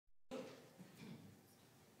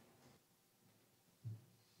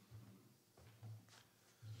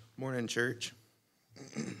Morning, church.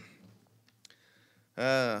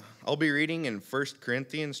 I'll be reading in 1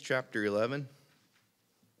 Corinthians chapter 11,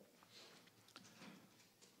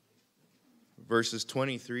 verses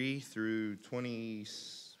 23 through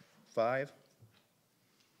 25.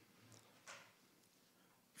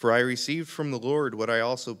 For I received from the Lord what I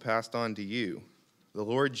also passed on to you. The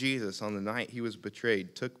Lord Jesus, on the night he was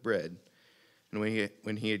betrayed, took bread, and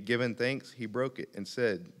when he had given thanks, he broke it and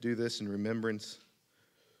said, "Do this in remembrance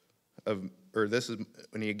of."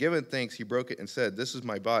 When he had given thanks, he broke it and said, "This is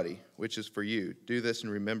my body, which is for you. Do this in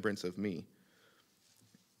remembrance of me."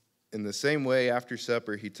 In the same way, after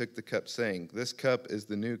supper, he took the cup, saying, "This cup is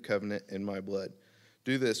the new covenant in my blood.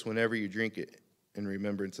 Do this whenever you drink it in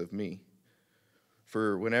remembrance of me.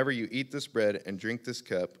 For whenever you eat this bread and drink this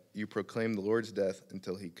cup, you proclaim the Lord's death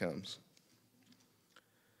until he comes."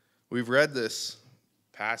 We've read this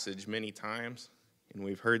passage many times, and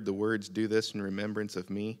we've heard the words, "Do this in remembrance of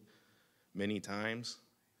me," many times.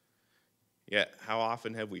 Yet, how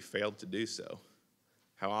often have we failed to do so?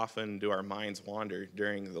 How often do our minds wander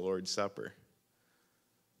during the Lord's Supper?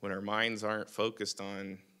 When our minds aren't focused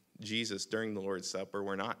on Jesus during the Lord's Supper,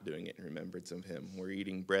 we're not doing it in remembrance of him. We're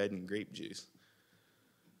eating bread and grape juice.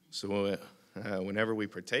 So whenever we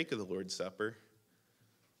partake of the Lord's Supper,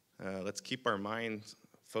 let's keep our minds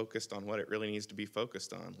focused on what it really needs to be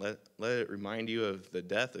focused on. Let it remind you of the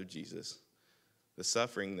death of Jesus, the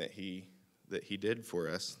suffering that he did for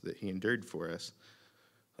us, that he endured for us.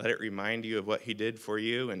 Let it remind you of what he did for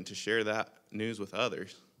you and to share that news with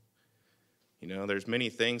others. You know, there's many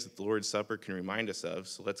things that the Lord's Supper can remind us of,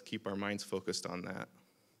 so let's keep our minds focused on that.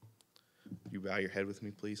 You bow your head with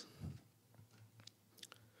me, please.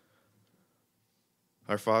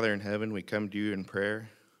 Our Father in heaven, we come to you in prayer.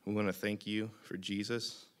 We want to thank you for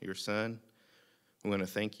Jesus, your Son. We want to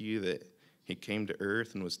thank you that he came to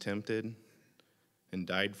earth and was tempted and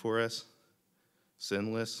died for us,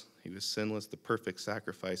 sinless. He was sinless, the perfect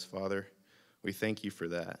sacrifice, Father. We thank you for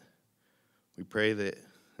that. We pray that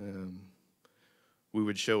we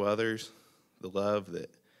would show others the love that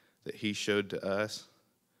he showed to us,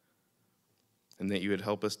 and that you would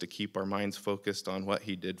help us to keep our minds focused on what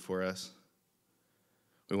he did for us.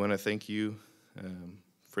 We want to thank you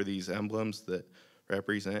for these emblems that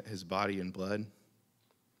represent his body and blood.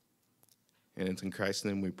 And it's in Christ's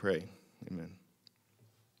name we pray. Amen.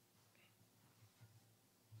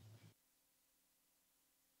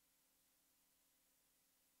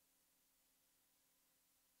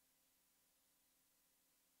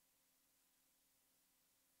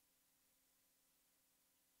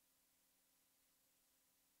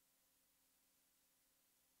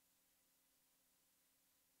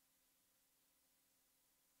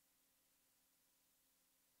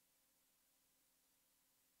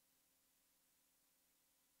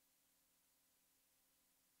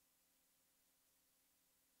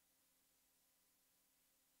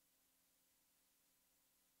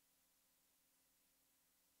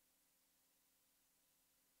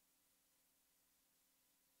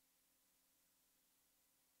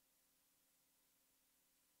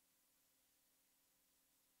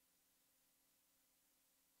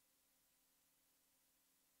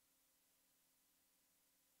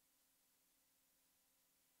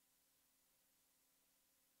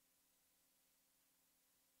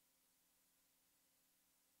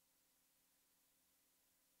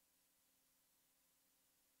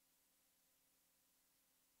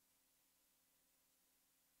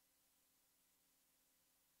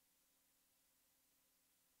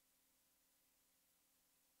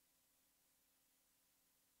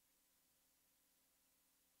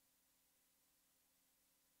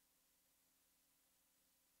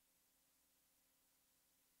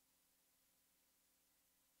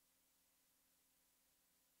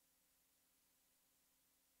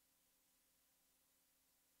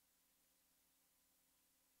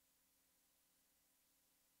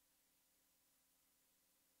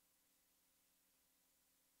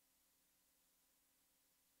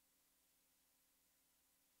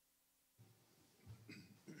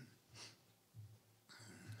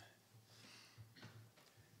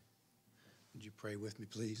 Would you pray with me,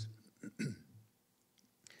 please?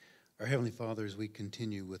 Our Heavenly Father, as we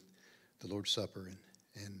continue with the Lord's Supper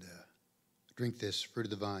and drink this fruit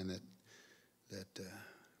of the vine that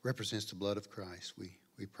represents the blood of Christ, we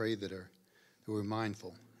pray that we're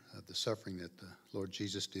mindful of the suffering that the Lord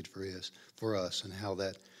Jesus did for us and how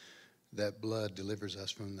that blood delivers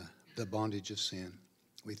us from the bondage of sin.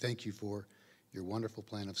 We thank you for your wonderful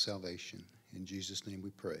plan of salvation. In Jesus' name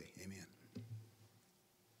we pray. Amen.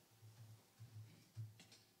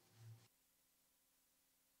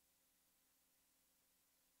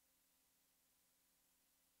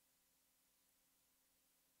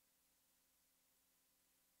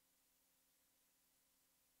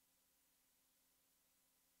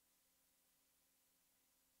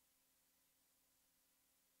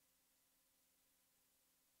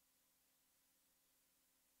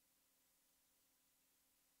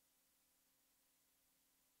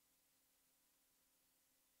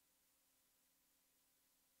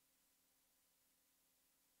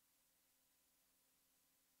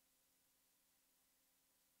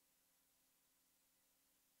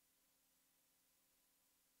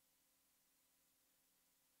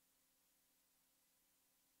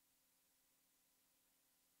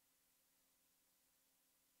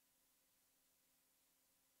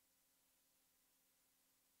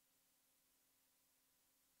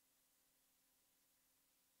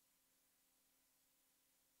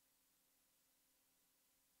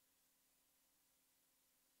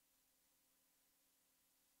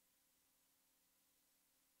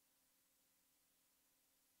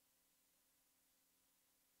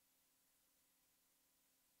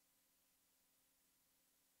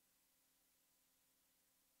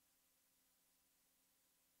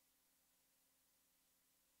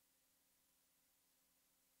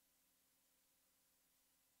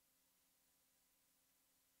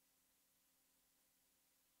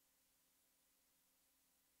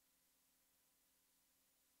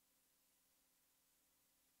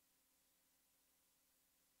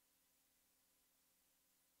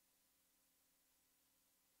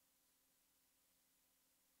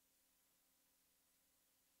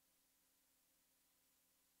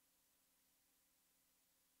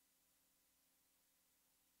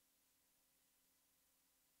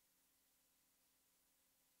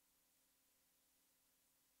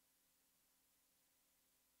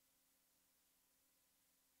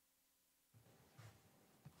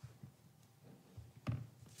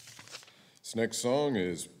 This next song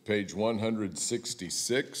is page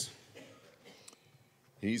 166.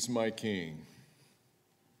 He's My King.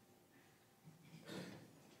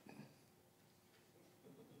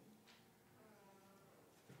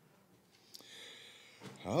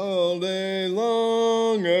 All day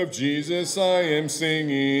long of Jesus I am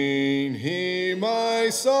singing, He my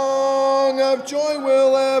song of joy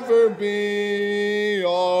will ever be.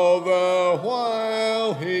 All the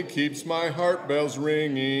while He keeps my heart bells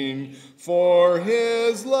ringing, for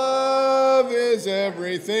His love is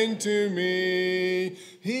everything to me.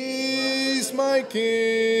 He's my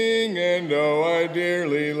King, and oh, I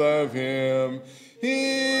dearly love Him.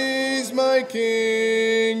 He's my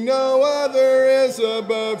King, no other is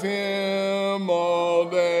above Him. All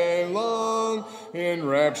day long in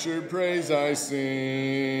raptured praise I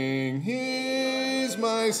sing. He's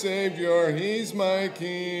my Savior, He's my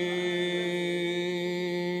King.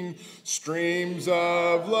 Streams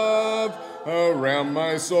of love around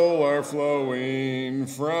my soul are flowing.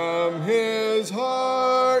 From His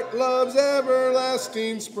heart, love's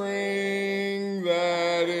everlasting spring.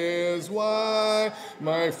 That is why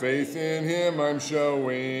my faith in Him I'm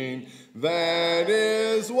showing. That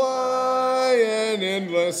is why an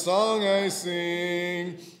endless song I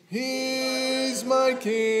sing. He's my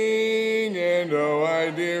King, and oh,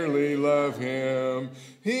 I dearly love Him.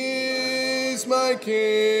 He's my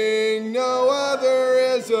King, no other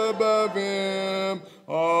is above Him.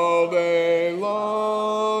 All day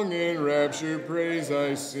long in raptured praise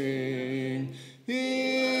I sing.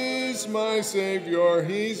 He's my Savior,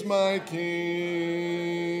 He's my King.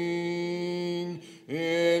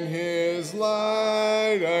 In His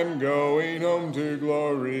light I'm going home to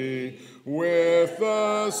glory, with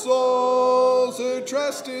the souls who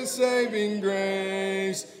trust His saving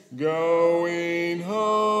grace. Going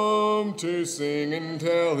home to sing and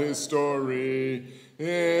tell His story,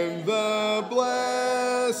 in the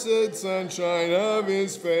blessed sunshine of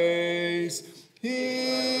His face.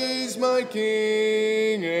 He's my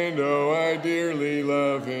King, and oh, I dearly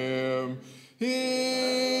love Him.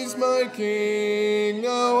 He's my King,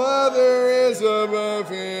 no other is above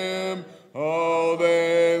Him. All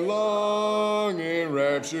day long in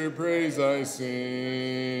raptured praise I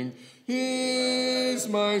sing. He's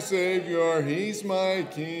my Savior, He's my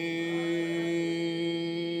King.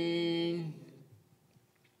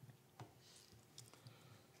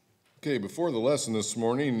 Okay, before the lesson this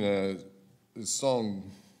morning, is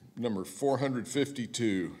song number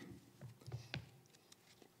 452.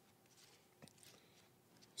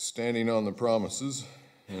 Standing on the Promises,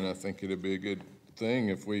 and I think it'd be a good thing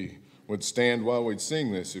if we would stand while we'd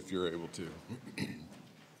sing this, if you're able to.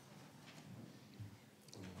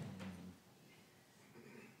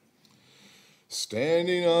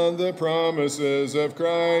 Standing on the promises of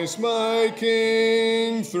Christ my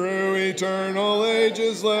King, through eternal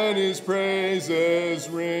ages let His praises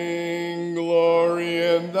ring. Glory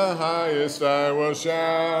in the highest I will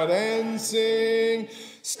shout and sing,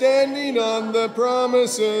 standing on the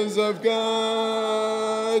promises of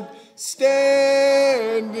God.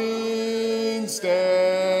 Standing,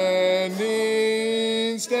 standing,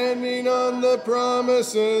 standing on the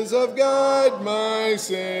promises of God, my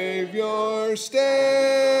Savior.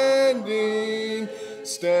 Standing,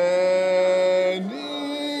 standing,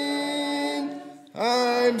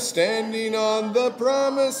 I'm standing on the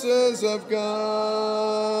promises of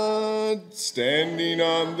God. Standing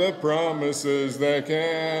on the promises that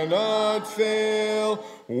cannot fail,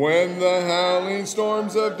 when the howling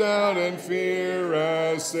storms of doubt and fear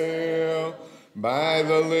assail. By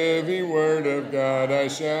the living word of God I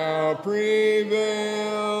shall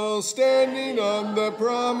prevail, standing on the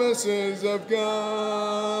promises of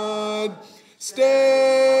God.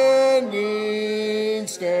 Standing,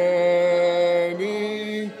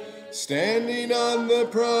 standing, standing on the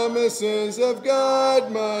promises of God,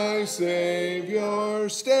 my Savior.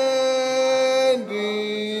 Standing,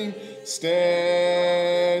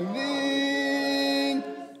 standing,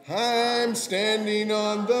 I'm standing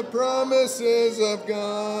on the promises of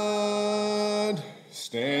God.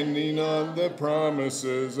 Standing on the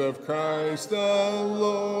promises of Christ the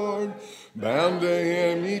Lord, bound to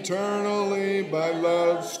Him eternally by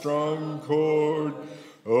love's strong cord,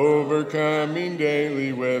 overcoming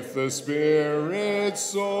daily with the Spirit's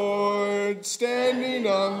sword. Standing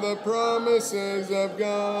on the promises of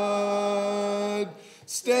God.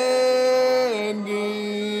 Standing,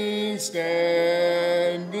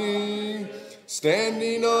 standing,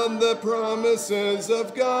 standing on the promises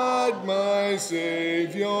of God, my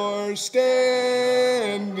Savior.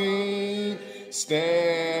 Standing,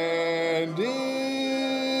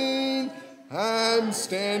 standing, I'm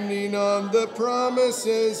standing on the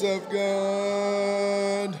promises of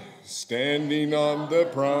God. Standing on the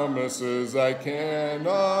promises, I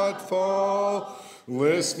cannot fall.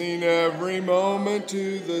 Listening every moment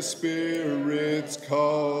to the Spirit's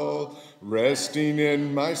call. Resting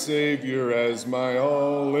in my Savior as my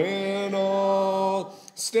all in all.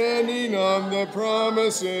 Standing on the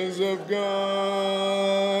promises of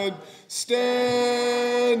God.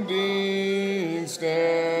 Standing,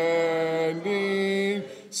 standing,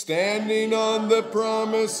 standing on the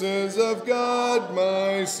promises of God,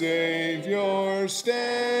 my Savior.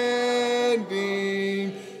 Standing,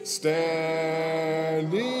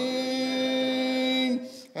 standing,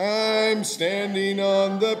 I'm standing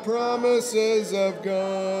on the promises of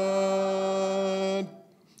God.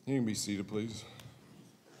 You can be seated, please.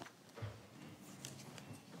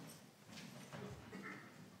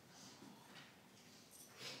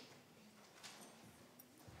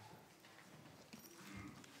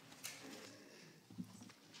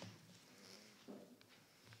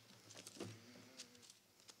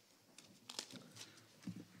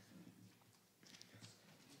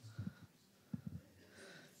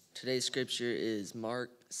 Today's scripture is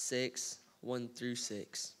Mark 6, 1 through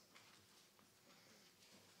 6.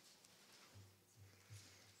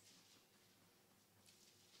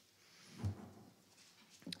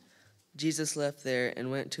 Jesus left there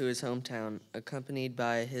and went to his hometown, accompanied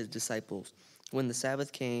by his disciples. When the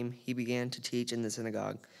Sabbath came, he began to teach in the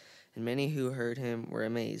synagogue, and many who heard him were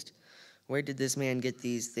amazed. "Where did this man get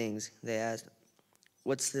these things?" they asked.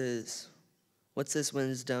 What's this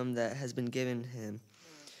wisdom that has been given him?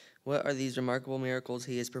 What are these remarkable miracles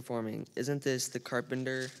he is performing? Isn't this the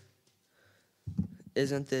carpenter?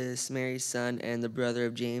 Isn't this Mary's son and the brother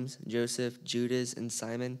of James, Joseph, Judas, and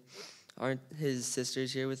Simon? Aren't his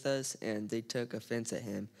sisters here with us? And they took offense at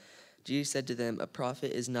him. Jesus said to them, "A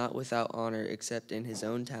prophet is not without honor except in his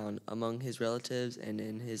own town, among his relatives, and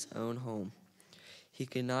in his own home." He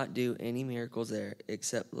could not do any miracles there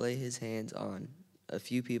except lay his hands on a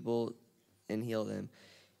few people and heal them.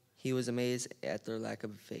 He was amazed at their lack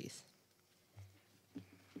of faith.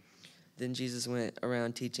 Then Jesus went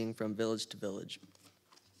around teaching from village to village.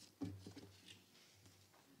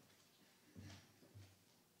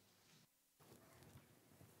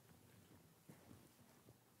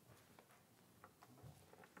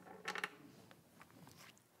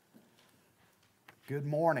 Good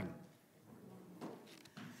morning.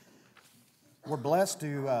 We're blessed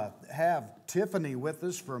to have Tiffany with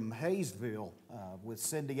us from Hayesville with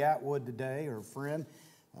Cindy Atwood today, her friend.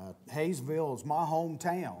 Hayesville is my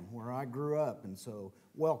hometown where I grew up, and so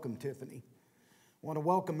welcome, Tiffany. I want to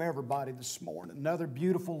welcome everybody this morning. Another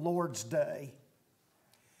beautiful Lord's Day.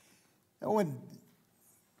 When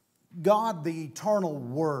God, the eternal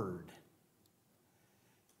Word,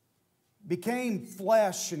 became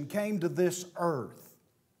flesh and came to this earth,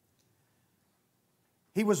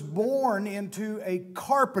 He was born into a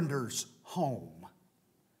carpenter's home.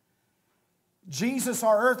 Jesus,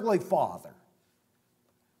 our earthly father,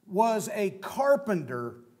 was a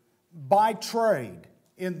carpenter by trade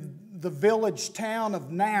in the village town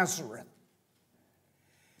of Nazareth.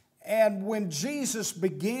 And when Jesus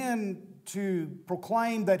began to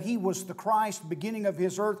proclaim that he was the Christ, beginning of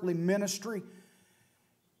his earthly ministry,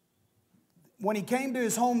 when he came to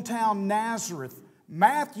his hometown Nazareth,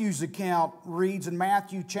 Matthew's account reads in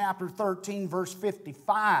Matthew chapter 13, verse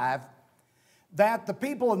 55, that the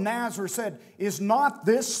people of Nazareth said, "Is not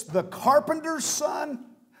this the carpenter's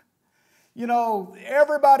son?" You know,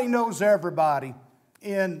 everybody knows everybody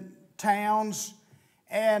in towns,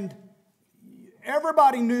 and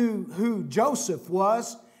everybody knew who Joseph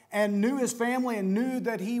was and knew his family and knew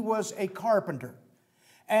that he was a carpenter.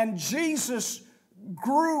 And Jesus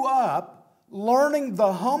grew up learning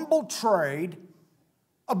the humble trade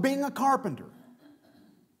of being a carpenter.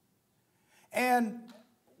 And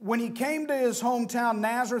when he came to his hometown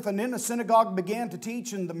Nazareth and in the synagogue began to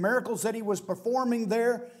teach and the miracles that he was performing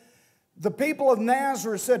there, the people of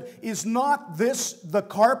Nazareth said, "Is not this the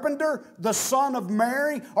carpenter, the son of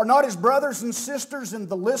Mary? Are not his brothers and sisters in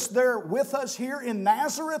the list there with us here in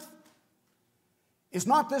Nazareth? Is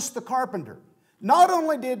not this the carpenter?" Not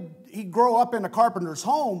only did he grow up in a carpenter's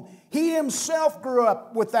home, he himself grew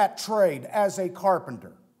up with that trade as a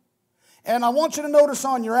carpenter. And I want you to notice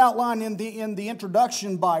on your outline in the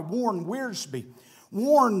introduction by Warren Wiersbe.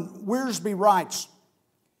 Warren Wiersbe writes,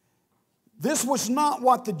 "This was not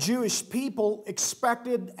what the Jewish people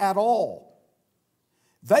expected at all.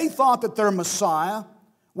 They thought that their Messiah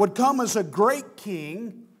would come as a great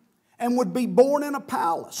king and would be born in a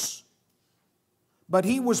palace. But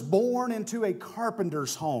he was born into a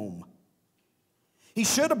carpenter's home. He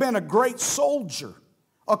should have been a great soldier,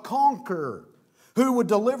 a conqueror, who would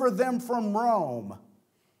deliver them from Rome.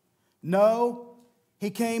 No, he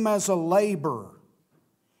came as a laborer.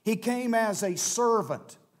 He came as a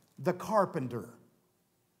servant, the carpenter.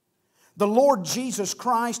 The Lord Jesus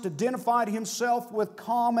Christ identified himself with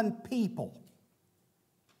common people.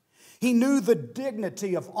 He knew the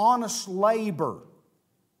dignity of honest labor.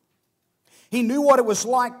 He knew what it was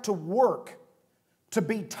like to work, to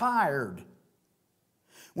be tired.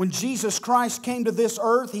 When Jesus Christ came to this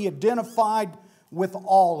earth, he identified with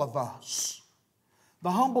all of us.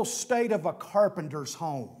 The humble state of a carpenter's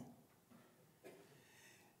home.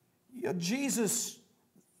 Jesus,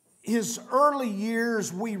 his early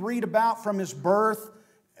years we read about from his birth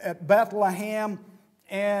at Bethlehem,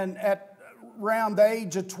 and at around the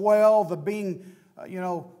age of 12 of being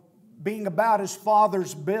about his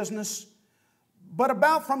father's business. But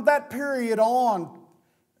about from that period on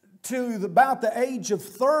to about the age of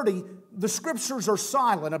 30, the Scriptures are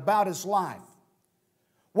silent about his life.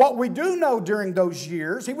 What we do know during those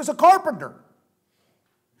years, he was a carpenter.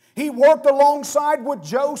 He worked alongside with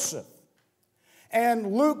Joseph.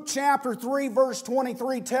 And Luke chapter 3 verse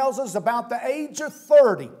 23 tells us about the age of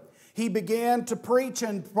 30, he began to preach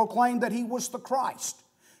and proclaim that he was the Christ.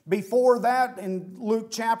 Before that, in Luke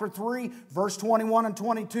chapter 3, verse 21 and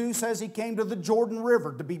 22 says he came to the Jordan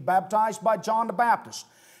River to be baptized by John the Baptist.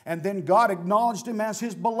 And then God acknowledged him as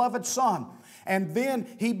his beloved son. And then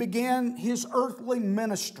he began his earthly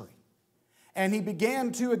ministry. And he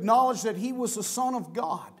began to acknowledge that he was the Son of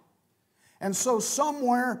God. And so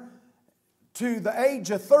somewhere to the age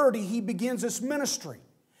of 30, he begins his ministry.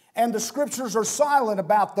 And the Scriptures are silent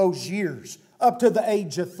about those years up to the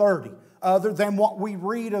age of 30, other than what we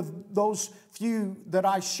read of those few that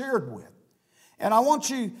I shared with. And I want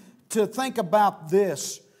you to think about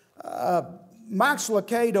this. Max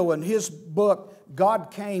Lucado, in his book,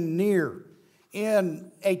 God Came Near,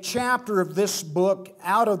 in a chapter of this book,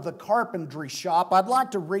 Out of the Carpentry Shop, I'd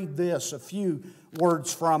like to read this, a few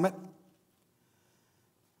words from it.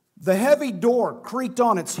 The heavy door creaked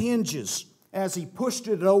on its hinges as he pushed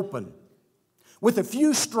it open. With a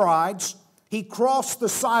few strides, he crossed the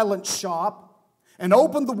silent shop and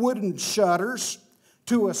opened the wooden shutters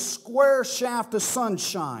to a square shaft of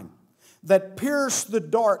sunshine that pierced the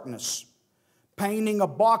darkness, painting a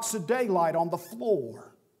box of daylight on the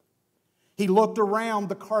floor. He looked around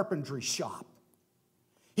the carpentry shop.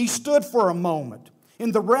 He stood for a moment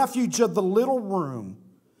in the refuge of the little room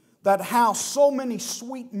that housed so many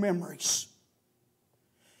sweet memories.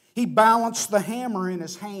 He balanced the hammer in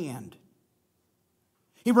his hand.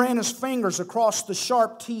 He ran his fingers across the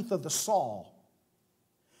sharp teeth of the saw.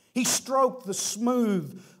 He stroked the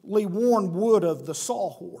smoothly worn wood of the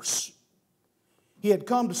sawhorse. He had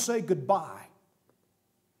come to say goodbye.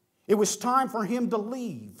 It was time for him to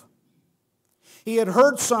leave. He had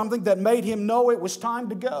heard something that made him know it was time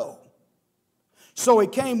to go. So he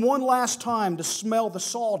came one last time to smell the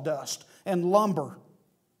sawdust and lumber.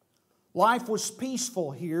 Life was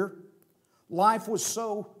peaceful here. Life was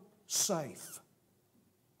so safe.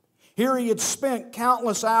 Here he had spent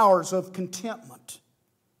countless hours of contentment.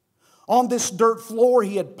 On this dirt floor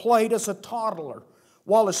he had played as a toddler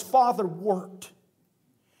while his father worked.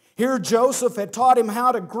 Here Joseph had taught him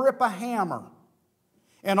how to grip a hammer.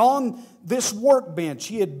 And on this workbench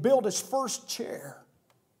he had built his first chair.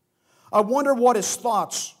 I wonder what he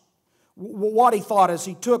thought as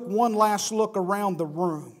he took one last look around the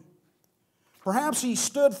room. Perhaps he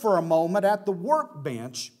stood for a moment at the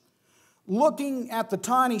workbench, looking at the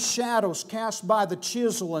tiny shadows cast by the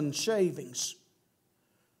chisel and shavings.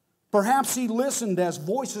 Perhaps he listened as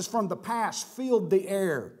voices from the past filled the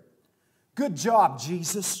air. Good job,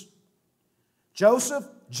 Jesus. Joseph,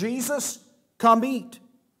 Jesus, come eat.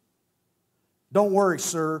 Don't worry,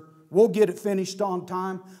 sir. We'll get it finished on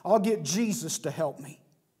time. I'll get Jesus to help me.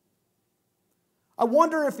 I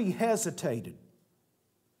wonder if he hesitated.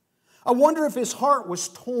 I wonder if his heart was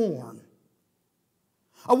torn.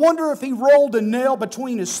 I wonder if he rolled a nail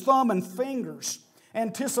between his thumb and fingers,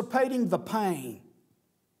 anticipating the pain.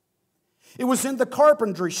 It was in the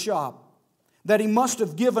carpentry shop that he must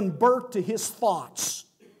have given birth to his thoughts.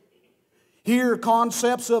 Here,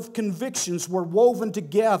 concepts of convictions were woven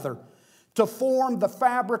together to form the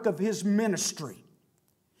fabric of his ministry.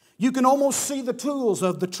 You can almost see the tools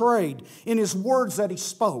of the trade in his words that he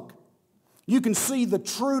spoke. You can see the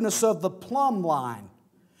trueness of the plumb line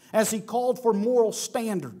as he called for moral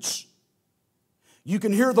standards. You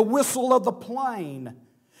can hear the whistle of the plane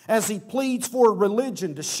as he pleads for a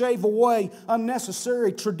religion to shave away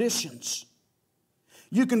unnecessary traditions.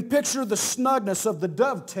 You can picture the snugness of the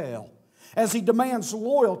dovetail as He demands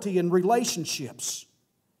loyalty in relationships.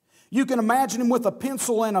 You can imagine Him with a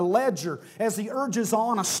pencil and a ledger as He urges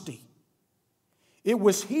honesty. It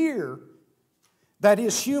was here that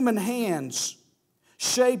His human hands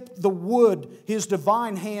shaped the wood His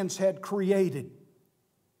divine hands had created.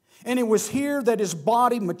 And it was here that His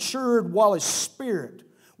body matured while His spirit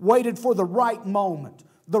waited for the right moment,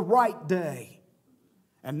 the right day.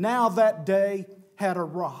 And now that day had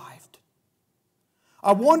arrived.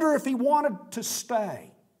 I wonder if He wanted to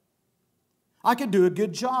stay. I could do a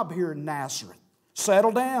good job here in Nazareth.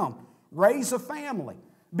 Settle down, raise a family,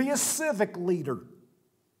 be a civic leader.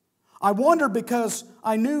 I wonder because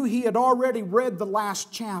I knew He had already read the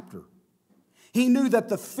last chapter. He knew that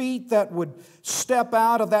the feet that would step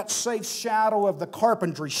out of that safe shadow of the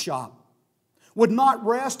carpentry shop would not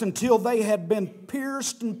rest until they had been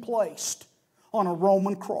pierced and placed on a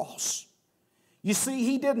Roman cross. You see,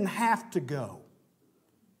 He didn't have to go.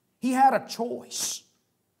 He had a choice.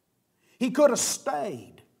 He could have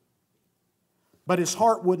stayed, but His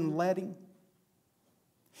heart wouldn't let Him.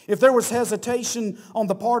 If there was hesitation on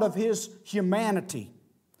the part of His humanity,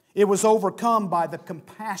 it was overcome by the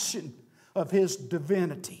compassion of His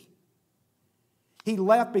divinity. He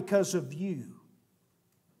left because of you.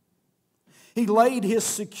 He laid His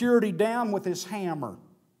security down with His hammer.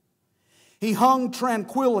 He hung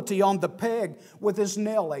tranquility on the peg with His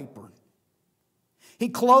nail apron. He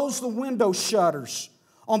closed the window shutters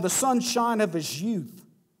on the sunshine of His youth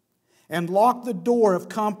and locked the door of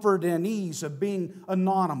comfort and ease of being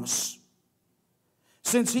anonymous.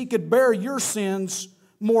 Since He could bear your sins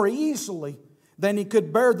more easily than He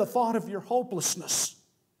could bear the thought of your hopelessness,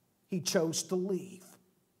 He chose to leave.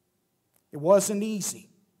 It wasn't easy.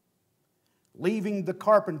 Leaving the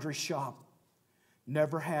carpentry shop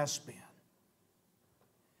never has been.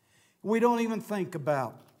 We don't even think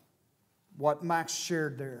about what Max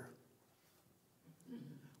shared there.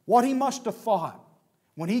 What he must have thought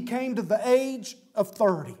when he came to the age of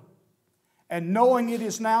 30 and knowing it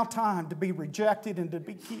is now time to be rejected and to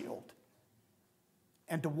be killed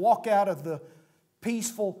and to walk out of the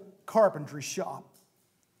peaceful carpentry shop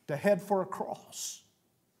to head for a cross.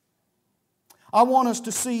 I want us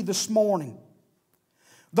to see this morning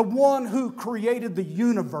the one who created the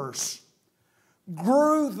universe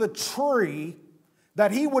grew the tree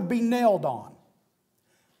that He would be nailed on.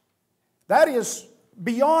 That is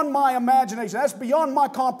beyond my imagination. That's beyond my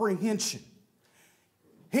comprehension.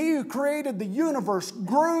 He who created the universe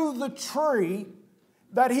grew the tree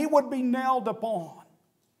that He would be nailed upon.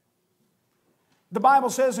 The Bible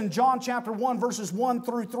says in John chapter 1, verses 1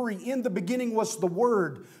 through 3, in the beginning was the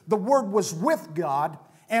Word. The Word was with God,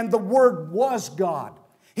 and the Word was God.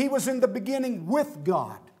 He was in the beginning with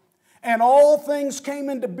God. And all things came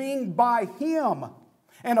into being by Him.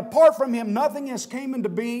 And apart from Him, nothing has came into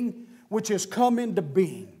being which has come into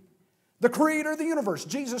being. The Creator of the universe,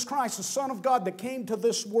 Jesus Christ, the Son of God that came to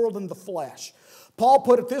this world in the flesh. Paul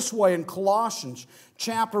put it this way in Colossians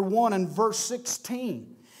chapter 1 and verse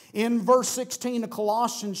 16. In verse 16 of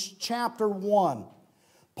Colossians chapter 1,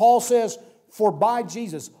 Paul says, for by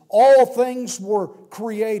Jesus all things were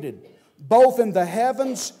created, both in the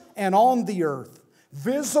heavens and on the earth,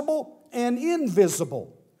 visible and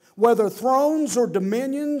invisible, whether thrones or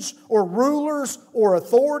dominions or rulers or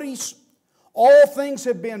authorities, all things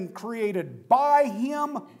have been created by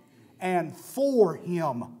Him and for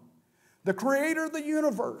Him. The Creator of the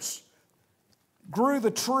universe grew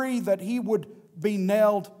the tree that He would be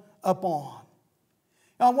nailed upon.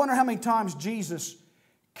 Now, I wonder how many times Jesus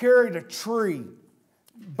carried a tree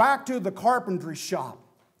back to the carpentry shop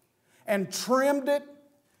and trimmed it,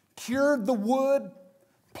 cured the wood,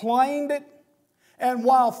 planed it, and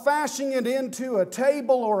while fashioning it into a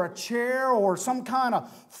table or a chair or some kind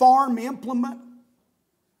of farm implement,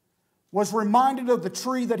 was reminded of the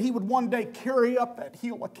tree that He would one day carry up that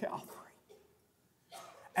hill of Calvary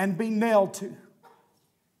and be nailed to.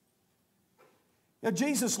 Now,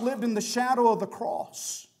 Jesus lived in the shadow of the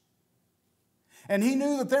cross. And He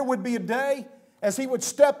knew that there would be a day as He would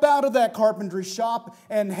step out of that carpentry shop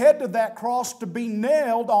and head to that cross to be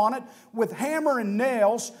nailed on it with hammer and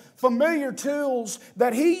nails, familiar tools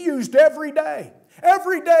that He used every day.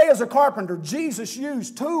 Every day as a carpenter, Jesus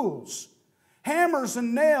used tools, hammers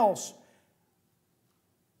and nails.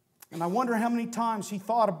 And I wonder how many times He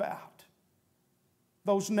thought about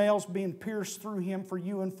those nails being pierced through Him for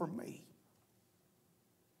you and for me.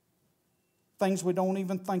 Things we don't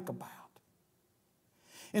even think about.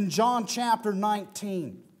 In John chapter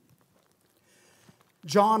 19,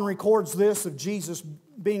 John records this of Jesus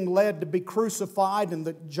being led to be crucified in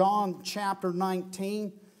the John chapter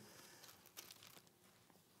 19.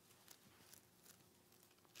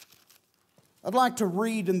 I'd like to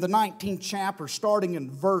read in the 19th chapter, starting in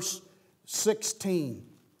verse 16.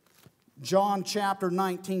 John chapter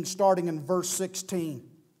 19, starting in verse 16.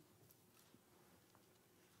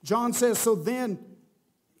 John says,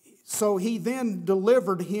 So he then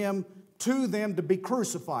delivered him to them to be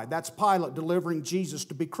crucified. That's Pilate delivering Jesus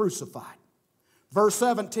to be crucified. Verse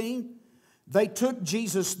 17, they took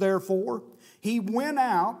Jesus, therefore. He went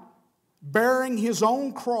out bearing his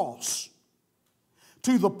own cross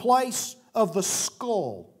to the place of the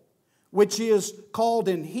skull, which is called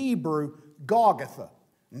in Hebrew Golgotha.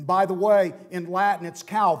 And by the way, in Latin it's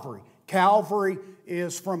Calvary. Calvary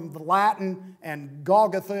is from the Latin, and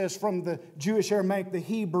Golgotha is from the Jewish Aramaic, the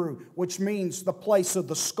Hebrew, which means the place of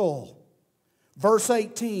the skull. Verse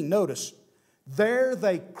 18, notice, there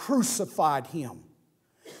they crucified him,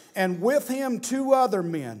 and with him 2 other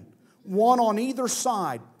men, one on either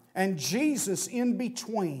side, and Jesus in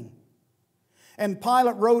between. And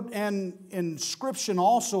Pilate wrote an inscription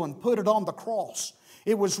also and put it on the cross.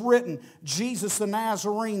 It was written, Jesus the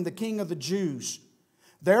Nazarene, the King of the Jews.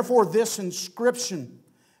 Therefore this inscription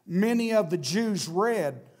many of the Jews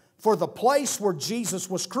read, for the place where Jesus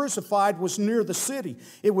was crucified was near the city.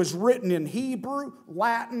 It was written in Hebrew,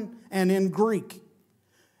 Latin, and in Greek.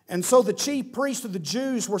 And so the chief priests of the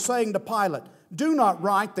Jews were saying to Pilate, do not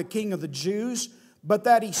write the King of the Jews, but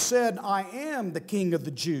that he said, I am the King of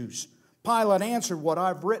the Jews. Pilate answered, what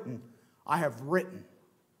I've written, I have written.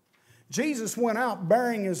 Jesus went out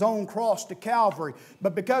bearing his own cross to Calvary,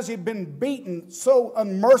 but because he'd been beaten so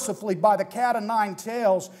unmercifully by the cat o' nine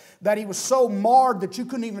tails that he was so marred that you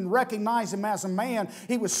couldn't even recognize him as a man,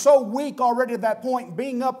 he was so weak already at that point,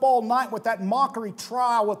 being up all night with that mockery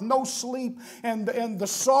trial with no sleep and the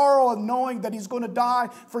sorrow of knowing that he's going to die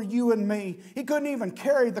for you and me. He couldn't even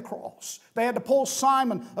carry the cross. They had to pull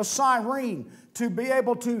Simon of Cyrene to be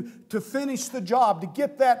able to finish the job, to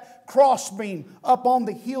get that crossbeam up on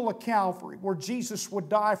the hill of Calvary where Jesus would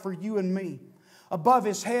die for you and me. Above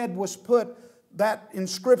his head was put that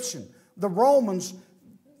inscription. The Romans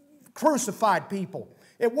crucified people.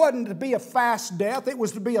 It wasn't to be a fast death. It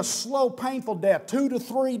was to be a slow, painful death. 2 to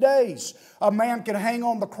 3 days a man could hang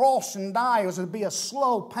on the cross and die. It was to be a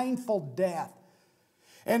slow, painful death.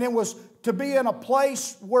 And it was to be in a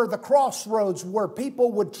place where the crossroads, where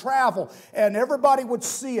people would travel and everybody would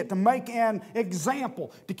see it, to make an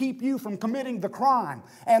example, to keep you from committing the crime.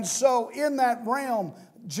 And so in that realm,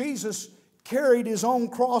 Jesus carried his own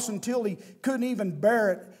cross until he couldn't even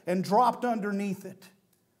bear it and dropped underneath it.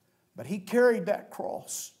 But he carried that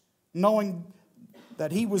cross, knowing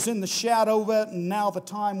that he was in the shadow of it, and now the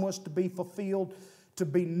time was to be fulfilled, to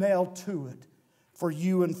be nailed to it for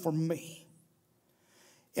you and for me.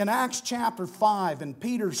 In Acts chapter 5, in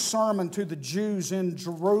Peter's sermon to the Jews in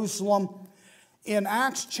Jerusalem, in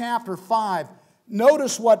Acts chapter 5,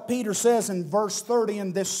 notice what Peter says in verse 30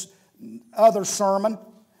 in this other sermon.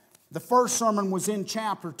 The first sermon was in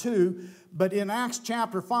chapter 2, but in Acts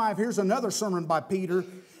chapter 5, here's another sermon by Peter.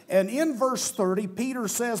 And in verse 30, Peter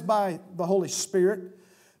says by the Holy Spirit,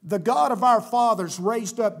 the God of our fathers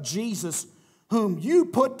raised up Jesus, whom you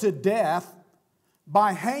put to death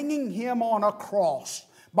by hanging him on a cross.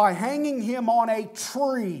 By hanging him on a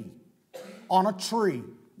tree. On a tree.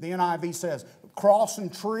 The NIV says cross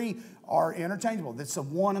and tree are interchangeable. It's the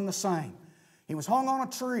one and the same. He was hung on a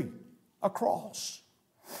tree, a cross.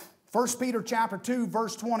 1 Peter chapter 2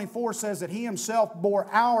 verse 24 says that he himself bore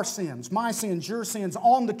our sins, my sins, your sins,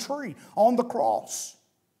 on the tree, on the cross.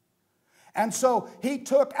 And so he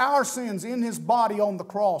took our sins in his body on the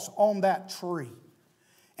cross, on that tree.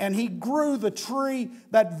 And he grew the tree,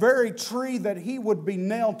 that very tree that he would be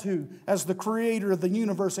nailed to as the creator of the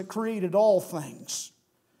universe that created all things.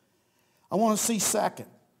 I want to see second.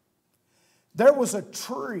 There was a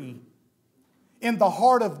tree in the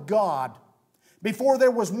heart of God before there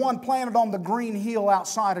was one planted on the green hill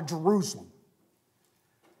outside of Jerusalem.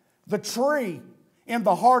 The tree in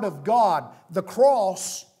the heart of God, the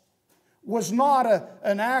cross, was not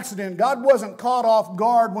an accident. God wasn't caught off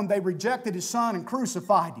guard when they rejected his son and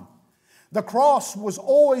crucified him. The cross was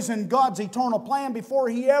always in God's eternal plan before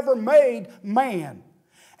he ever made man.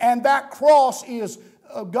 And that cross is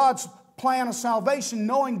God's plan of salvation,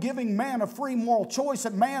 knowing, giving man a free moral choice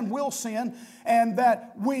that man will sin and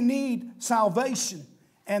that we need salvation.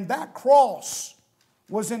 And that cross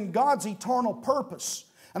was in God's eternal purpose.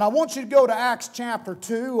 And I want you to go to Acts chapter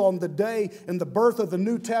 2 on the day in the birth of the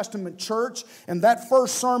New Testament church. And that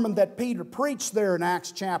first sermon that Peter preached there in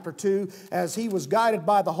Acts chapter 2 as he was guided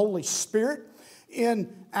by the Holy Spirit.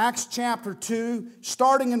 In Acts chapter 2,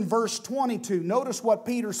 starting in verse 22, notice what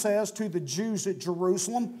Peter says to the Jews at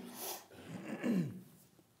Jerusalem.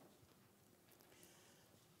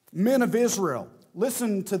 Men of Israel,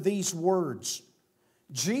 listen to these words.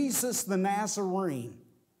 Jesus the Nazarene,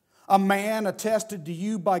 a man attested to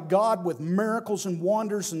you by God with miracles and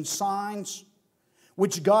wonders and signs,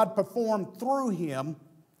 which God performed through him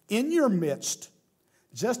in your midst,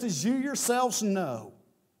 just as you yourselves know.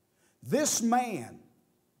 This man,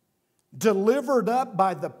 delivered up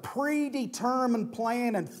by the predetermined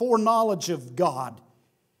plan and foreknowledge of God,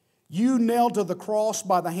 you nailed to the cross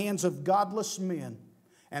by the hands of godless men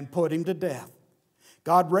and put him to death.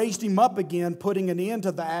 God raised him up again, putting an end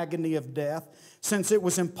to the agony of death, since it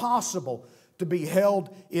was impossible to be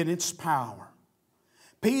held in its power.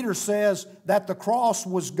 Peter says that the cross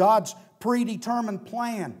was God's predetermined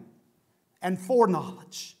plan and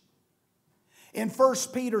foreknowledge. In 1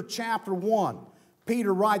 Peter chapter 1,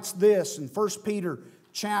 Peter writes this in 1 Peter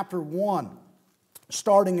chapter 1,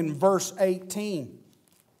 starting in verse 18.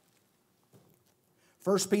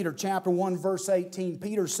 1 Peter chapter 1, verse 18,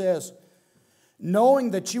 Peter says,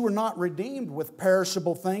 knowing that you were not redeemed with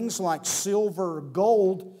perishable things like silver or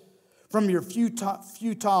gold from your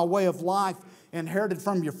futile way of life inherited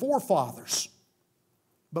from your forefathers,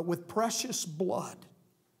 but with precious blood,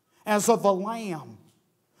 as of a lamb,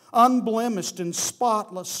 unblemished and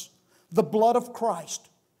spotless, the blood of Christ.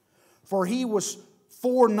 For he was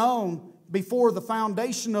foreknown before the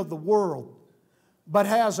foundation of the world, but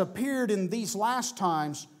has appeared in these last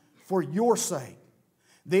times for your sake.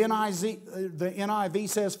 The NIV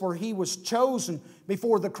says, for he was chosen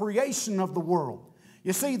before the creation of the world.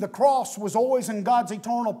 You see, the cross was always in God's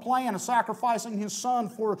eternal plan of sacrificing His Son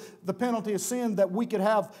for the penalty of sin that we could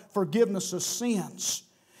have forgiveness of sins.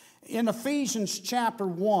 In Ephesians chapter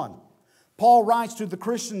 1, Paul writes to the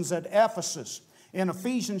Christians at Ephesus in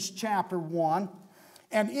Ephesians chapter 1,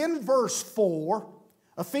 and in verse 4,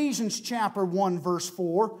 Ephesians chapter 1 verse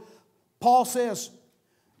 4, Paul says,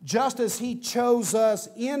 just as He chose us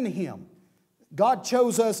in Him, God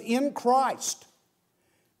chose us in Christ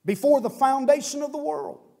before the foundation of the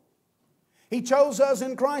world. He chose us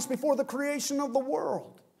in Christ before the creation of the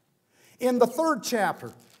world. In the 3rd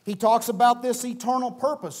chapter, he talks about this eternal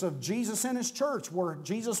purpose of Jesus in His church, where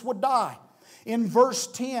Jesus would die. In verse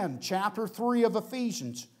 10, chapter 3 of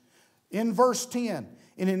Ephesians, in verse 10,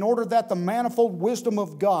 and in order that the manifold wisdom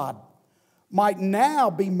of God might now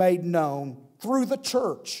be made known through the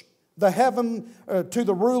church, to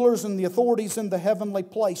the rulers and the authorities in the heavenly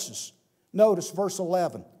places. Notice verse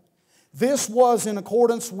 11. This was in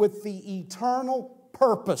accordance with the eternal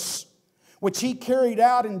purpose which He carried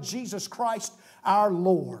out in Jesus Christ our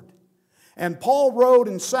Lord. And Paul wrote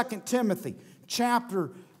in 2 Timothy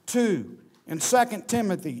chapter 2, in 2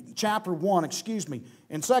 Timothy chapter 1,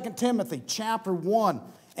 in 2 Timothy chapter 1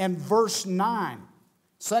 and verse 9.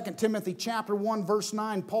 2 Timothy chapter 1 verse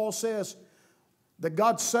 9, Paul says that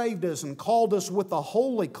God saved us and called us with a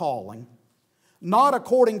holy calling, not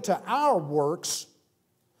according to our works,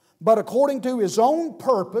 but according to His own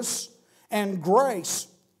purpose and grace,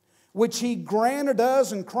 which He granted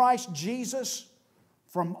us in Christ Jesus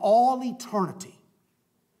from all eternity.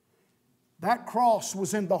 That cross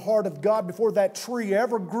was in the heart of God before that tree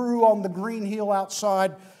ever grew on the green hill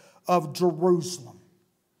outside of Jerusalem.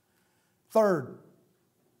 Third,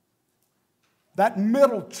 that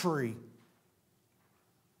middle tree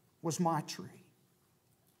was my tree.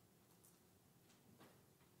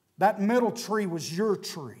 That middle tree was your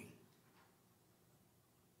tree.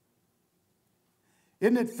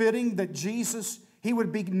 Isn't it fitting that Jesus, He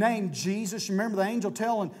would be named Jesus? You remember the angel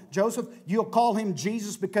telling Joseph, you'll call Him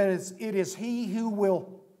Jesus because it is He who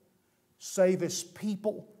will save His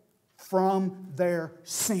people from their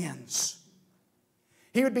sins.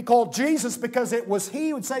 He would be called Jesus because it was He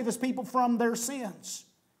who would save His people from their sins.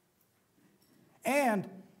 And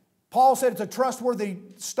Paul said it's a trustworthy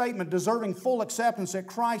statement deserving full acceptance that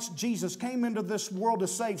Christ Jesus came into this world to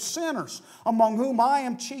save sinners, among whom I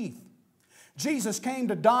am chief. Jesus came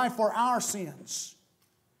to die for our sins.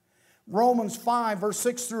 Romans 5, verse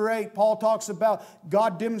 6 through 8, Paul talks about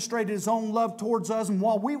God demonstrated His own love towards us, and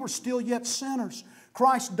while we were still yet sinners,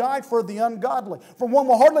 Christ died for the ungodly. For one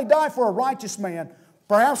will hardly die for a righteous man.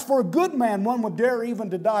 Perhaps for a good man one would dare even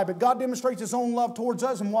to die, but God demonstrates His own love towards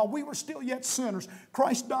us, and while we were still yet sinners,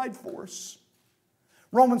 Christ died for us.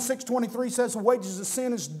 Romans 6:23 says the wages of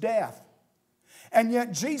sin is death. And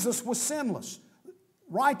yet Jesus was sinless,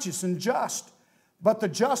 righteous and just. But the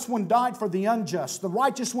just one died for the unjust. The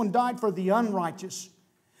righteous one died for the unrighteous.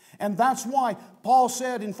 And that's why Paul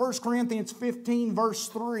said in 1 Corinthians 15 verse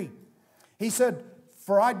 3, he said,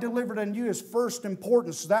 for I delivered unto you as first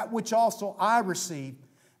importance that which also I received,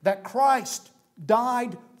 that Christ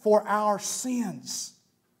died for our sins.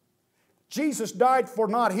 Jesus died for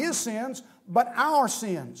not His sins, but our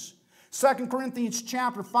sins. 2 Corinthians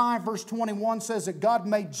chapter 5, verse 21 says that God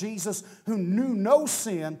made Jesus, who knew no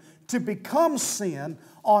sin, to become sin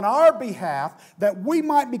on our behalf, that we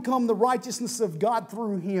might become the righteousness of God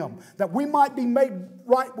through Him, that we might be made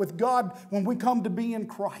right with God when we come to be in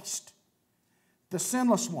Christ. The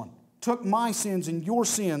sinless one took my sins and your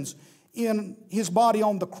sins in His body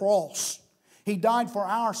on the cross. He died for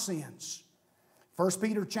our sins. 1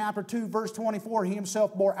 Peter chapter 2, verse 24, He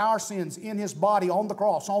Himself bore our sins in His body on the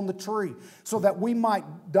cross, on the tree, so that we might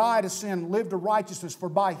die to sin and live to righteousness. For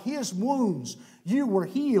by His wounds you were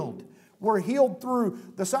healed. We're healed through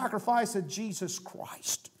the sacrifice of Jesus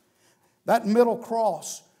Christ. That middle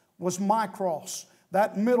cross was my cross.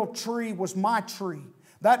 That middle tree was my tree.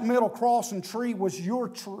 That middle cross and tree was your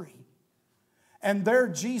tree. And there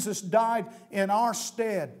Jesus died in our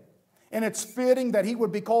stead. And it's fitting that He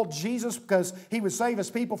would be called Jesus because He would save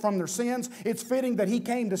His people from their sins. It's fitting that He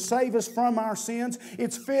came to save us from our sins.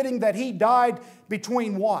 It's fitting that He died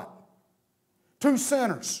between what? Two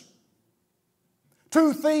sinners.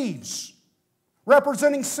 Two thieves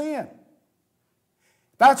representing sin.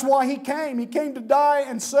 That's why He came. He came to die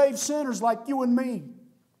and save sinners like you and me.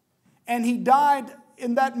 And He died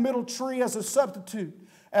in that middle tree as a substitute,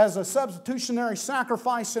 as a substitutionary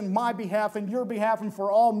sacrifice in my behalf and your behalf and for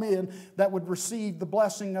all men that would receive the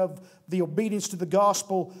blessing of the obedience to the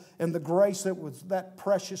gospel and the grace that was that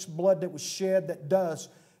precious blood that was shed that does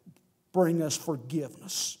bring us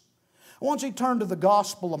forgiveness. I want you to turn to the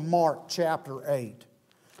Gospel of Mark chapter 8.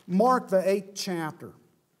 Mark the 8th chapter.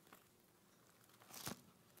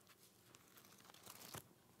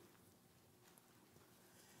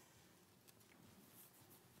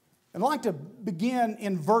 I'd like to begin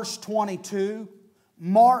in verse 22,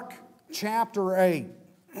 Mark chapter 8,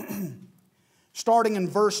 starting in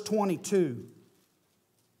verse 22.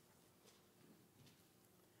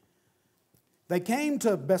 They came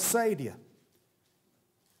to Bethsaida,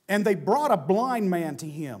 and they brought a blind man to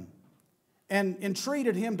Him, and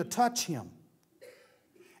entreated Him to touch Him.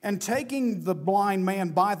 And taking the blind man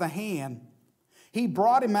by the hand, He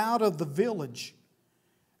brought him out of the village,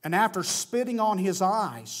 and after spitting on his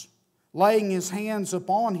eyes, laying His hands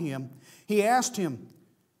upon him, He asked him,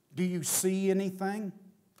 "Do you see anything?"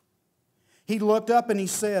 He looked up and he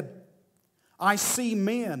said, "I see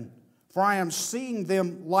men, for I am seeing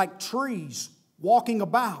them like trees walking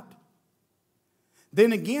about."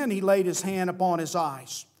 Then again He laid His hand upon his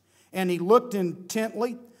eyes, and he looked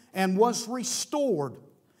intently and was restored,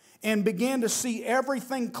 and began to see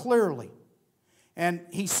everything clearly. And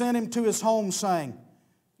He sent him to his home, saying,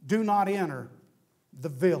 "Do not enter the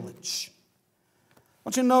village." I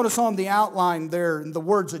want you to notice on the outline there in the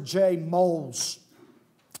words of J. Moles.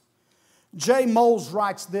 J. Moles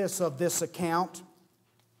writes this of this account.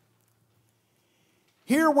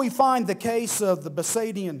 Here we find the case of the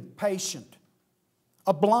Bethsaidian patient,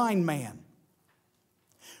 a blind man.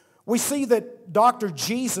 We see that Dr.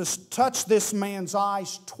 Jesus touched this man's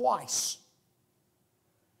eyes twice.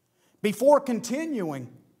 Before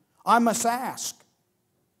continuing, I must ask,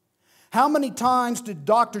 how many times did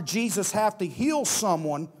Dr. Jesus have to heal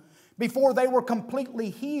someone before they were completely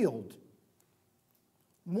healed?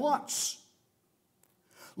 Once.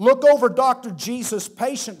 Look over Dr. Jesus'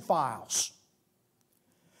 patient files.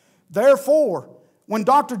 Therefore, when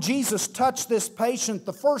Dr. Jesus touched this patient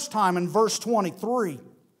the first time in verse 23,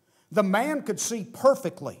 the man could see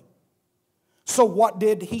perfectly. So what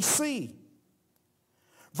did he see?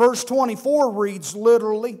 Verse 24 reads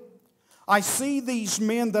literally, "I see these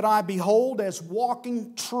men that I behold as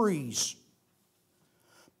walking trees."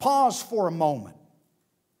 Pause for a moment.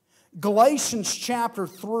 Galatians chapter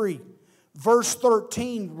 3, verse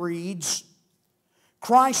 13 reads,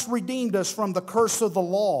 "Christ redeemed us from the curse of the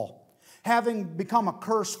law, having become a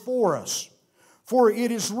curse for us. For it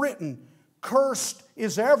is written, 'Cursed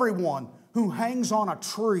is everyone who hangs on a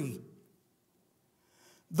tree.'"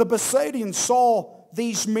 The Bethsaidians saw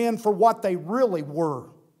these men for what they really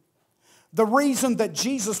were. The reason that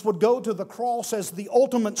Jesus would go to the cross as the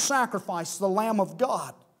ultimate sacrifice, the Lamb of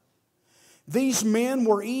God. These men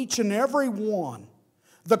were each and every one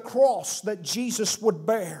the cross that Jesus would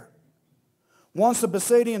bear. Once the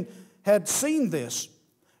Bethsaidian had seen this,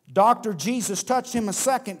 Dr. Jesus touched him a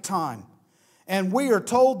second time, and we are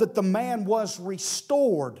told that the man was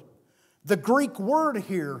restored. The Greek word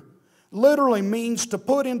here literally means to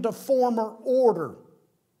put into former order.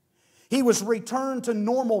 He was returned to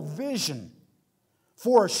normal vision.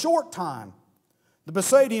 For a short time, the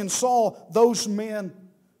Bethsaidians saw those men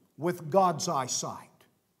with God's eyesight.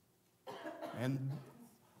 And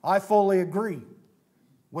I fully agree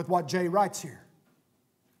with what Jay writes here.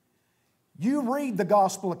 You read the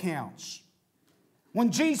gospel accounts.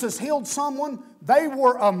 When Jesus healed someone, they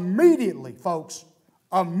were immediately, folks,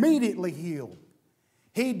 immediately healed.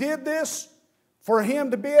 He did this for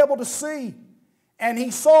him to be able to see. And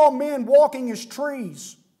he saw men walking as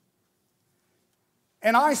trees.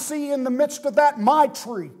 And I see in the midst of that my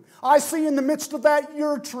tree. I see in the midst of that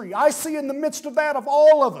your tree. I see in the midst of that of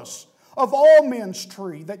all of us, of all men's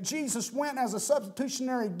tree, that Jesus went as a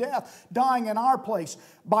substitutionary death, dying in our place.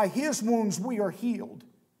 By His wounds we are healed.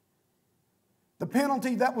 The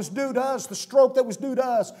penalty that was due to us, the stroke that was due to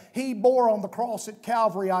us, He bore on the cross at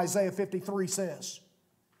Calvary, Isaiah 53 says.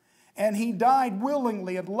 And He died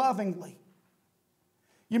willingly and lovingly.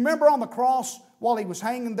 You remember on the cross while He was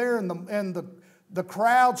hanging there and the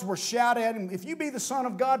crowds were shouting at Him, if you be the Son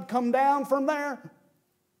of God, come down from there.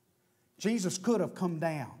 Jesus could have come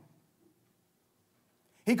down.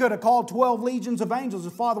 He could have called 12 legions of angels the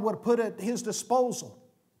Father would have put at His disposal.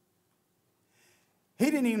 He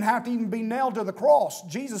didn't even have to even be nailed to the cross.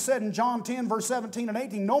 Jesus said in John 10, verse 17 and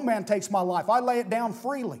 18, no man takes my life. I lay it down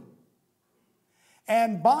freely.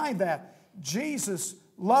 And by that, Jesus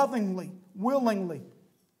lovingly, willingly,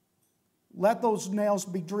 let those nails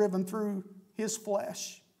be driven through His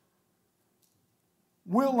flesh.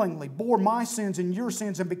 Willingly bore my sins and your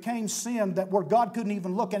sins and became sin, that where God couldn't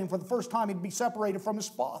even look at Him for the first time, He'd be separated from His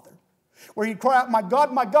Father. Where He'd cry out, my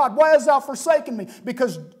God, why hast thou forsaken me?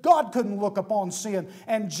 Because God couldn't look upon sin.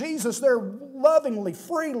 And Jesus there lovingly,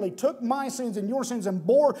 freely took my sins and your sins and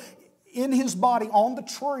bore in His body on the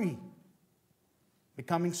tree,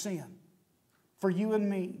 becoming sin for you and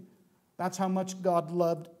me. That's how much God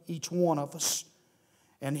loved each one of us.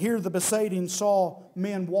 And here the Bethsadians saw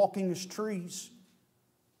men walking as trees.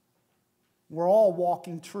 We're all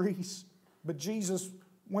walking trees, but Jesus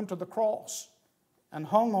went to the cross and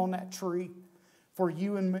hung on that tree for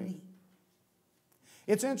you and me.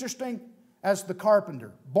 It's interesting, as the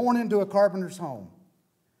carpenter, born into a carpenter's home.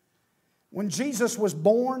 When Jesus was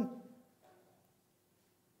born,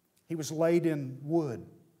 He was laid in wood,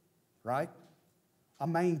 right? A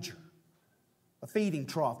manger, a feeding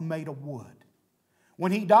trough made of wood.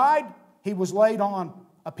 When He died, He was laid on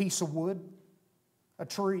a piece of wood, a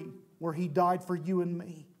tree, where He died for you and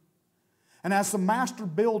me. And as the master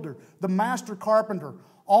builder, the master carpenter,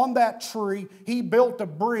 on that tree, He built a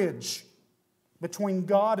bridge between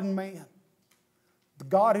God and man. The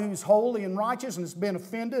God who's holy and righteous and has been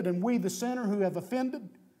offended, and we, the sinner, who have offended.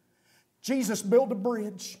 Jesus built a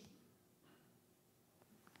bridge.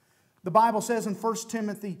 The Bible says in 1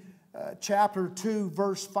 Timothy chapter 2,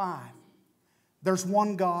 verse 5, there's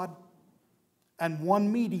one God and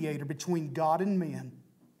one mediator between God and men,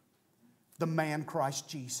 the man Christ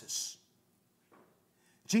Jesus.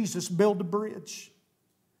 Jesus built a bridge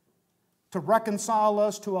to reconcile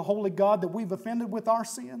us to a holy God that we've offended with our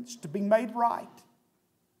sins, to be made right.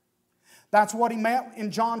 That's what He meant in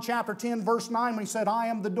John chapter 10, verse 9, when He said, I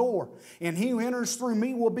am the door, and he who enters through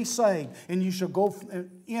me will be saved, and you shall go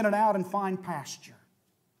in and out and find pasture.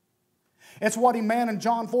 It's what He meant in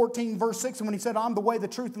John 14, verse 6, when He said, I'm the way, the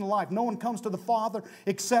truth, and the life. No one comes to the Father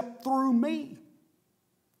except through me.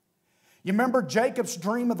 You remember Jacob's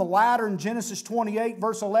dream of the ladder in Genesis 28,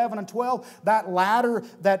 verse 11 and 12? That ladder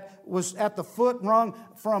that was at the foot rung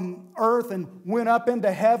from earth and went up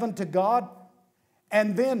into heaven to God.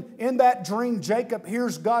 And then in that dream, Jacob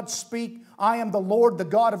hears God speak, I am the Lord, the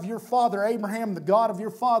God of your father Abraham, the God of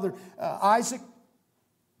your father Isaac.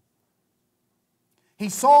 He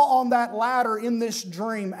saw on that ladder in this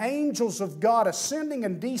dream angels of God ascending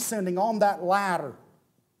and descending on that ladder,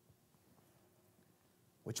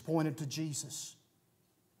 which pointed to Jesus.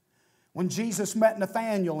 When Jesus met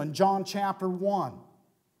Nathanael in John chapter 1,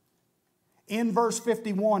 in verse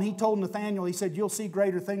 51, He told Nathanael, He said, you'll see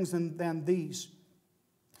greater things than these.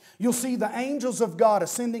 You'll see the angels of God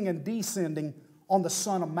ascending and descending on the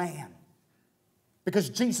Son of Man. Because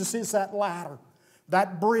Jesus is that ladder,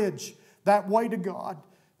 that bridge, that way to God,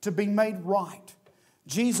 to be made right.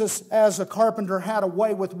 Jesus, as a carpenter, had a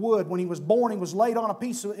way with wood. When He was born, He was laid on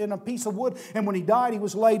in a piece of wood, and when He died, He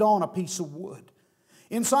was laid on a piece of wood.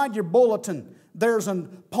 Inside your bulletin, there's a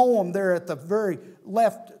poem there at the very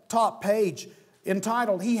left top page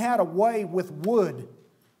entitled, He Had a Way with Wood.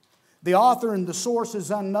 The author and the source is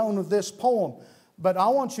unknown of this poem, but I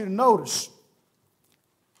want you to notice,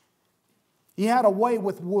 He had a way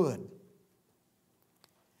with wood.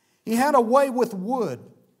 He had a way with wood.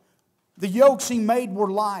 The yokes He made were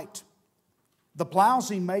light. The plows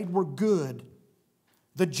He made were good.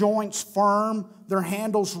 The joints firm, their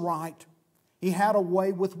handles right. He had a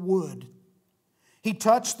way with wood. He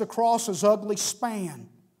touched the cross's ugly span,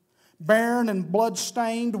 barren and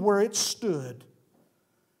blood-stained where it stood,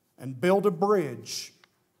 and built a bridge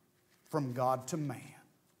from God to man.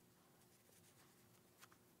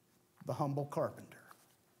 The humble carpenter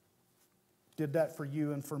did that for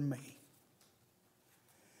you and for me.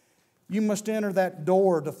 You must enter that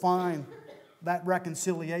door to find that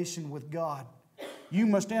reconciliation with God. You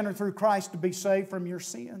must enter through Christ to be saved from your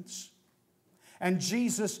sins. And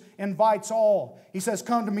Jesus invites all. He says,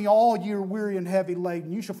 "Come to me, all you are weary and heavy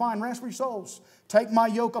laden. You shall find rest for your souls. Take my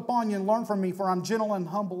yoke upon you and learn from me, for I'm gentle and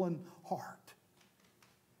humble in heart."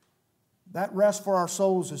 That rest for our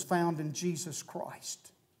souls is found in Jesus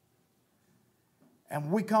Christ.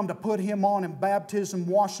 And we come to put Him on in baptism,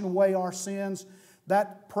 washing away our sins.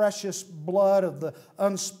 That precious blood of the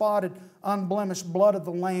unspotted, unblemished blood of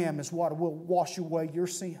the Lamb is what will wash away your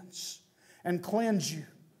sins and cleanse you,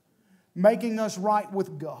 making us right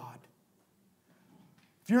with God.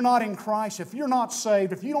 If you're not in Christ, if you're not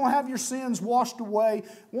saved, if you don't have your sins washed away,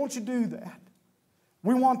 won't you do that?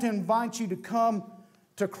 We want to invite you to come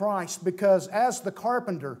to Christ, because as the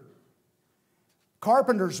carpenter,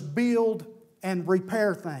 carpenters build and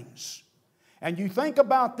repair things. And you think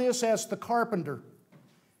about this as the carpenter.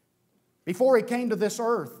 Before he came to this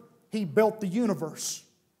earth, he built the universe.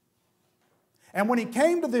 And when he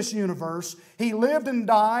came to this universe, he lived and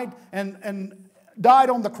died and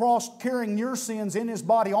died on the cross carrying your sins in his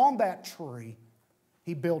body on that tree.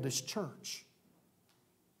 He built his church.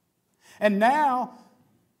 And now,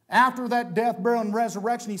 after that death, burial, and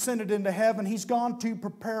resurrection, he sent it into heaven. He's gone to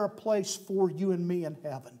prepare a place for you and me in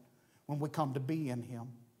heaven when we come to be in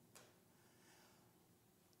Him.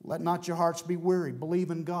 Let not your hearts be weary. Believe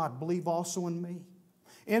in God. Believe also in me.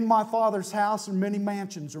 In my Father's house are many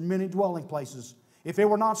mansions or many dwelling places. If it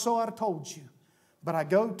were not so, I'd have told you. But I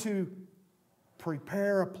go to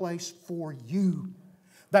prepare a place for you,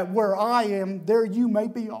 that where I am, there you may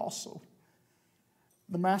be also.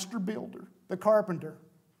 The master builder, the carpenter,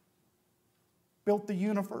 built the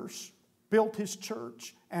universe, built His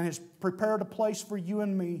church, and has prepared a place for you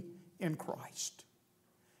and me in Christ.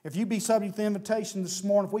 If you be subject to the invitation this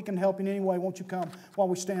morning, if we can help you in any way, won't you come while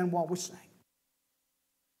we stand, while we sing?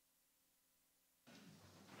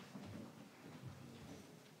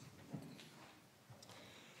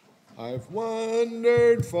 I've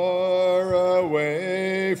wandered far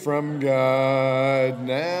away from God,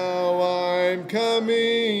 now I'm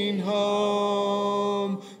coming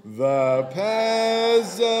home. The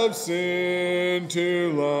paths of sin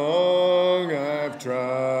too long I've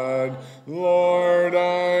trod, Lord,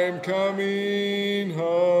 I'm coming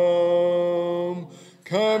home.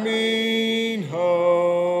 Coming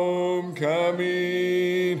home,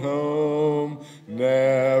 coming home,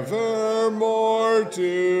 never more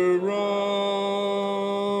to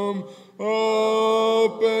roam.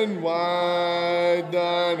 Open wide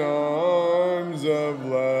thine arms of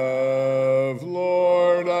love,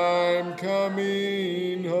 Lord, I'm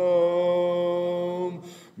coming home.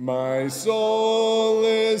 My soul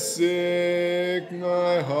is sick,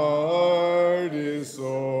 my heart is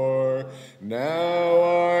sore, now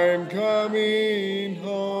I'm coming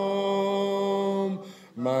home.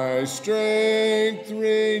 My strength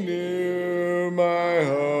renew, my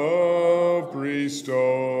hope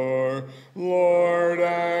restore, Lord,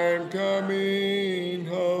 I'm coming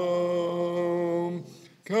home.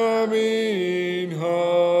 Coming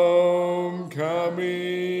home,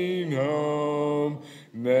 coming home,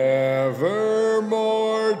 never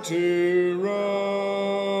more to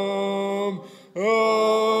roam.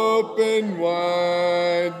 Open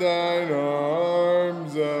wide thine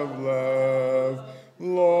arms of love,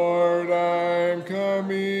 Lord, I'm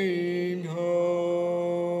coming home.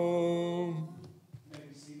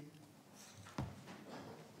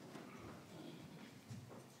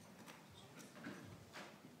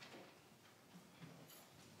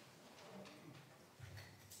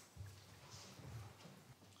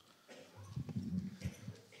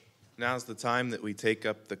 Now's the time that we take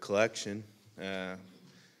up the collection.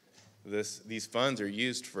 These funds are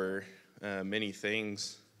used for many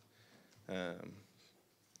things.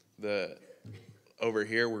 Over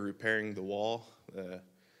here, we're repairing the wall.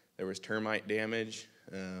 There was termite damage.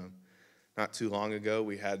 Not too long ago,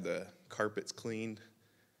 we had the carpets cleaned.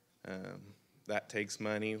 That takes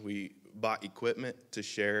money. We bought equipment to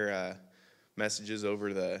share messages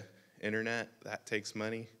over the internet. That takes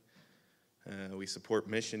money. We support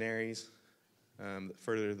missionaries that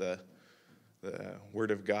further the Word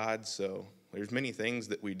of God. So there's many things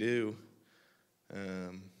that we do,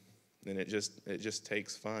 and it just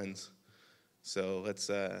takes funds. So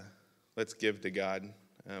let's give to God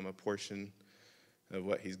a portion of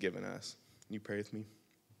what He's given us. You pray with me.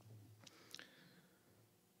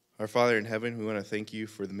 Our Father in heaven, we want to thank You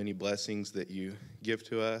for the many blessings that You give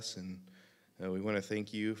to us, and We want to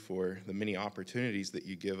thank you for the many opportunities that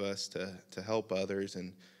you give us to help others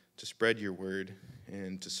and to spread your word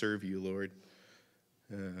and to serve you, Lord.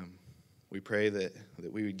 We pray that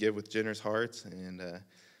we would give with generous hearts and that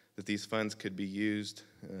these funds could be used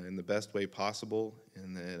in the best way possible,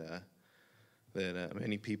 and that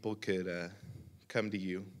many people could come to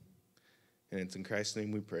you. And it's in Christ's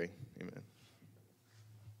name we pray. Amen.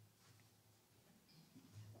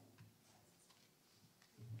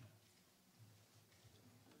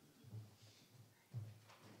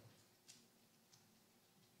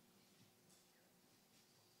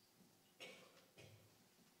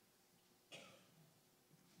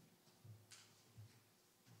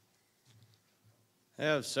 I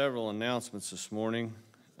have several announcements this morning.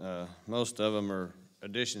 Most of them are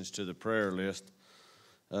additions to the prayer list.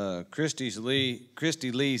 Christy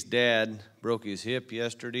Lee's dad broke his hip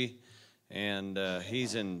yesterday, and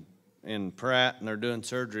he's in Pratt, and they're doing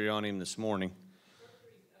surgery on him this morning.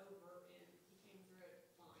 Surgery's over, and he came through it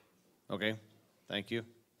fine. Okay, thank you.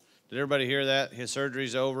 Did everybody hear that? His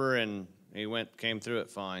surgery's over, and he came through it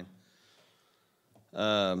fine.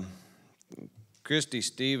 Christy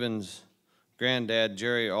Stevens' granddad,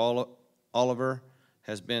 Jerry Oliver,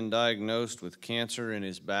 has been diagnosed with cancer in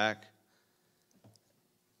his back.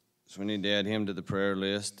 So we need to add him to the prayer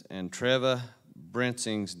list. And Treva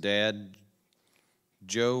Brensing's dad,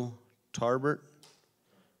 Joe Tarbert,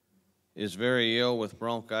 is very ill with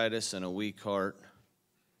bronchitis and a weak heart.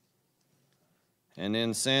 And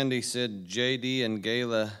then Sandy said J.D. and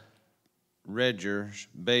Gayla Redger's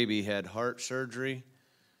baby had heart surgery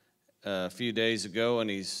a few days ago, and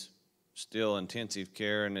he's still intensive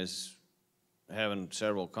care and is having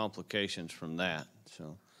several complications from that.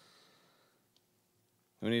 So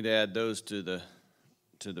we need to add those to the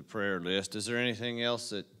prayer list. Is there anything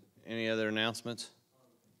else any other announcements?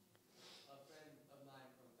 A friend of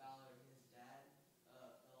mine from Ballard, his dad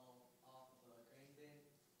fell off of a crane bin,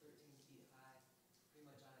 13 feet high, pretty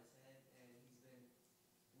much on his head, and he's been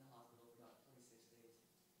in the hospital for about 26 days.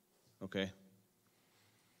 Okay.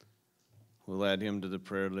 We'll add him to the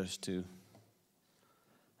prayer list too.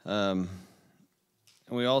 And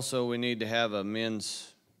we need to have a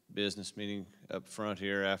men's business meeting up front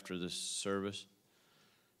here after this service.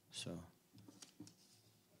 So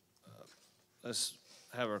let's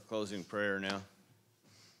have our closing prayer now.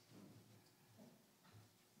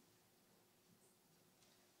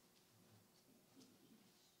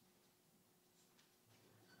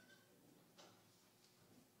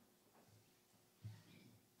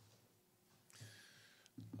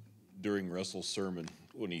 During Russell's sermon,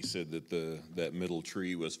 when he said that that middle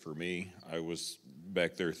tree was for me, I was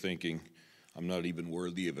back there thinking, I'm not even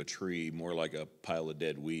worthy of a tree, more like a pile of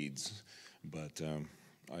dead weeds. But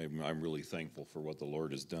I'm really thankful for what the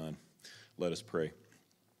Lord has done. Let us pray.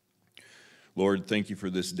 Lord, thank you for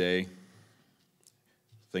this day.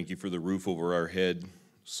 Thank you for the roof over our head,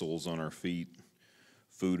 soles on our feet,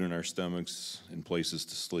 food in our stomachs, and places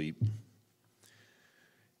to sleep.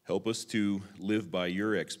 Help us to live by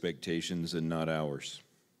your expectations and not ours.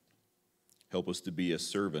 Help us to be a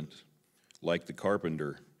servant, like the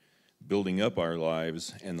carpenter, building up our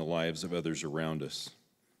lives and the lives of others around us.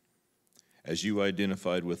 As you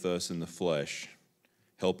identified with us in the flesh,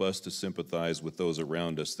 help us to sympathize with those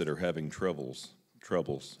around us that are having troubles,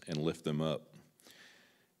 and lift them up.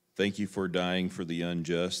 Thank you for dying for the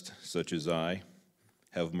unjust, such as I.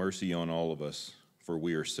 Have mercy on all of us, for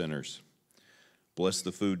we are sinners. Bless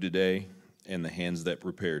the food today and the hands that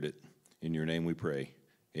prepared it. In your name we pray.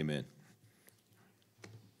 Amen.